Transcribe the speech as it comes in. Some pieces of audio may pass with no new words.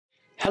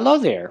Hello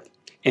there!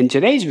 In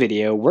today's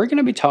video, we're going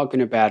to be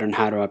talking about on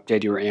how to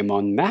update your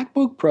M1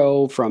 MacBook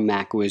Pro from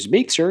macOS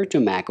Big Sur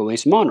to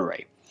macOS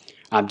Monterey.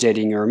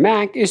 Updating your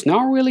Mac is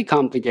not really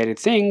complicated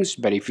things,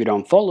 but if you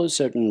don't follow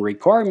certain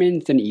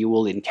requirements, then you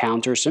will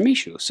encounter some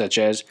issues, such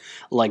as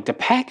like the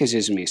package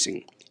is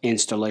missing,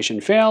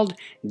 installation failed,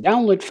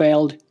 download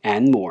failed,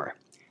 and more.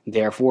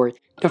 Therefore,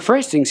 the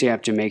first things you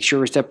have to make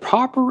sure is the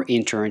proper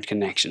internet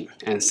connection,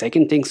 and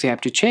second things you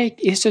have to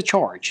check is the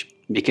charge.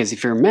 Because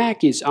if your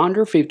Mac is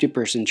under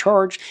 50%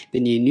 charge,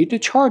 then you need to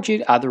charge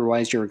it,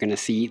 otherwise you're gonna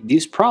see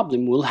this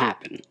problem will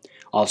happen.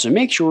 Also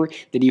make sure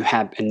that you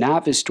have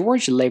enough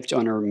storage left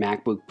on your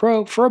MacBook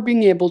Pro for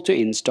being able to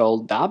install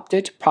the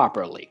update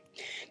properly.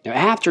 Now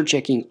after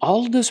checking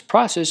all this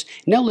process,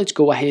 now let's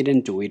go ahead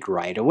and do it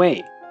right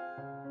away.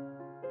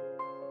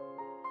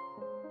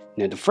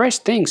 Now the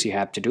first things you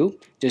have to do,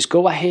 just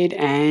go ahead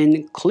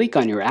and click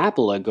on your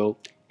Apple logo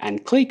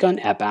and click on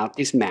About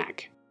this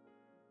Mac.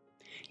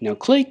 Now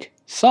click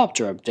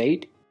Software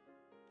Update,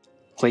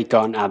 click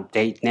on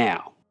Update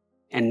Now.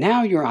 And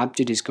now your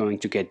update is going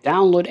to get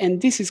downloaded,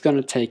 and this is going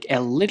to take a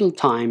little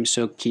time,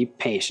 so keep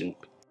patient.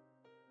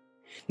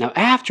 Now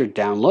after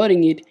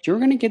downloading it, you're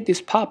going to get this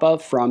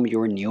pop-up from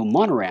your new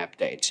Monterey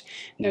updates.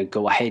 Now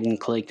go ahead and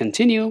click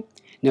Continue.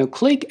 Now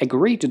click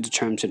Agree to the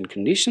terms and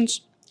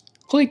conditions.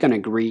 Click on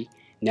Agree.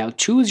 Now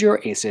choose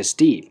your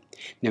SSD.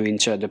 Now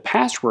insert the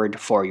password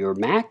for your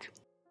Mac.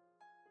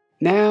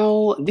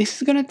 Now, this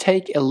is going to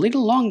take a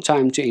little long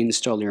time to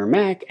install your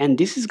Mac, and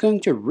this is going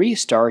to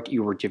restart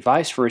your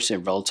device for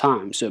several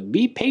times, so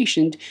be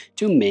patient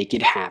to make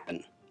it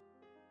happen.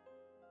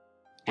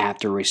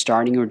 After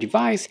restarting your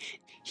device,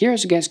 here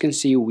as you guys can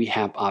see, we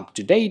have up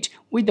to date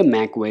with the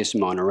macOS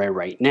Monterey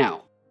right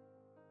now.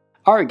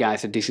 Alright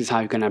guys, so this is how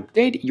you can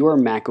update your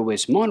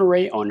macOS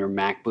Monterey on your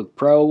MacBook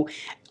Pro.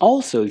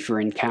 Also, if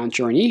you're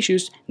encountering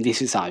issues,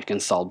 this is how you can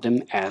solve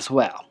them as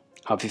well.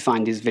 Hope you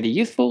find this video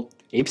useful.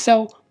 If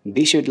so,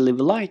 be sure to leave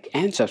a like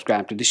and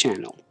subscribe to the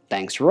channel.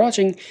 Thanks for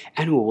watching,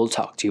 and we will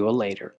talk to you all later.